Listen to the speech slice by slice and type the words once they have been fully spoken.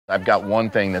I've got one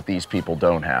thing that these people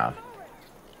don't have.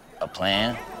 A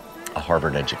plan? A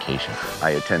Harvard education.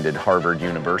 I attended Harvard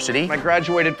University. I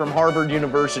graduated from Harvard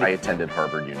University. I attended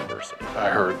Harvard University. I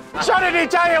heard. So did he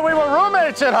tell you we were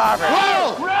roommates at Harvard?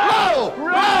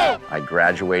 Roll! I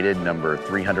graduated number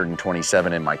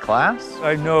 327 in my class.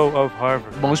 I know of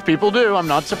Harvard. Most people do, I'm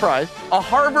not surprised. A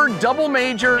Harvard double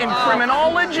major in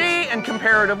criminology and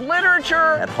comparative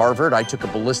literature. At Harvard, I took a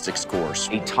ballistics course,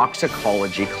 a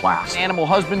toxicology class, animal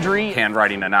husbandry,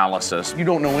 handwriting analysis. You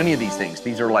don't know any of these things.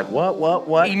 These are like, what?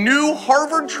 A new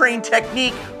Harvard-trained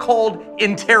technique called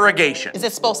interrogation. Is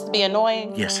it supposed to be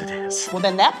annoying? Yes, it is. Well,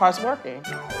 then that part's working.